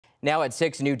Now at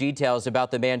 6, new details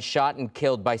about the man shot and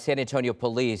killed by San Antonio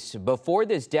police. Before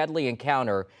this deadly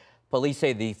encounter, police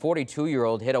say the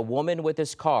 42-year-old hit a woman with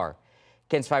his car.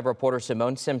 KENS 5 reporter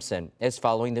Simone Simpson is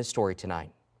following this story tonight.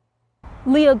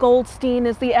 Leah Goldstein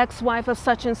is the ex-wife of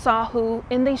Sachin Sahu,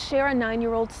 and they share a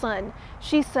 9-year-old son.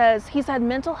 She says he's had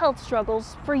mental health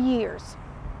struggles for years.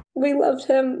 We loved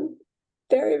him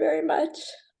very, very much.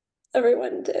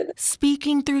 Everyone did.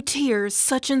 Speaking through tears,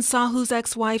 Sachin Sahu's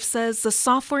ex-wife says the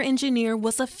software engineer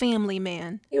was a family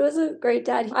man. He was a great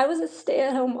dad. I was a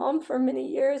stay-at-home mom for many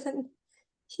years, and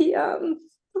he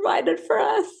provided for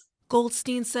us.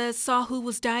 Goldstein says Sahu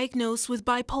was diagnosed with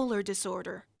bipolar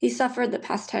disorder. He suffered the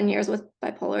past 10 years with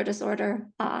bipolar disorder.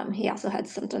 He also had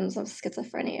symptoms of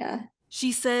schizophrenia.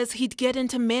 She says he'd get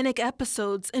into manic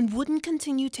episodes and wouldn't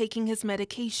continue taking his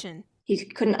medication. He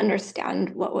couldn't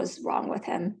understand what was wrong with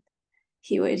him.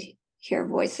 He would hear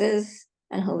voices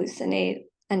and hallucinate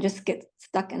and just get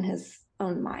stuck in his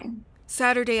own mind.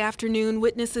 Saturday afternoon,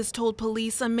 witnesses told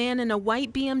police a man in a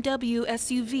white BMW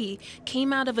SUV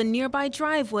came out of a nearby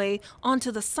driveway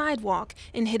onto the sidewalk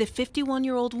and hit a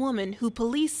 51-year-old woman who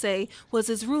police say was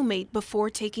his roommate before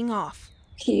taking off.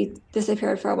 He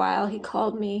disappeared for a while. He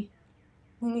called me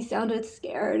and he sounded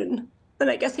scared, and then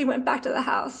I guess he went back to the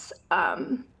house.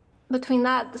 Between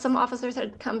that, some officers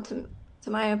had come to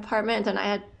my apartment, and I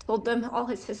had told them all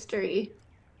his history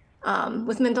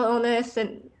with mental illness,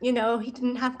 and, you know, he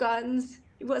didn't have guns.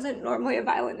 He wasn't normally a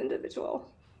violent individual.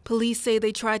 Police say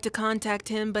they tried to contact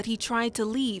him, but he tried to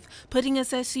leave, putting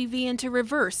his SUV into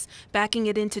reverse, backing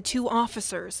it into 2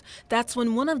 officers. That's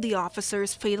when one of the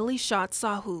officers fatally shot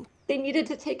Sahu. They needed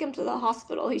to take him to the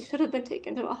hospital. He should have been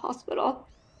taken to a hospital,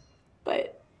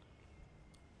 but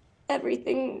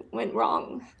everything went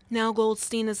wrong. Now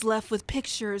Goldstein is left with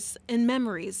pictures and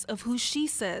memories of who she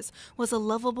says was a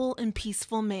lovable and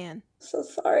peaceful man. So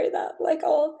sorry that, like,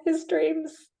 all his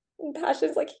dreams and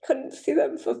passions, like, he couldn't see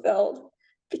them fulfilled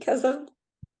because of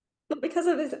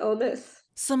his illness.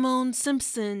 Simone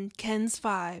Simpson, KENS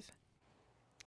 5.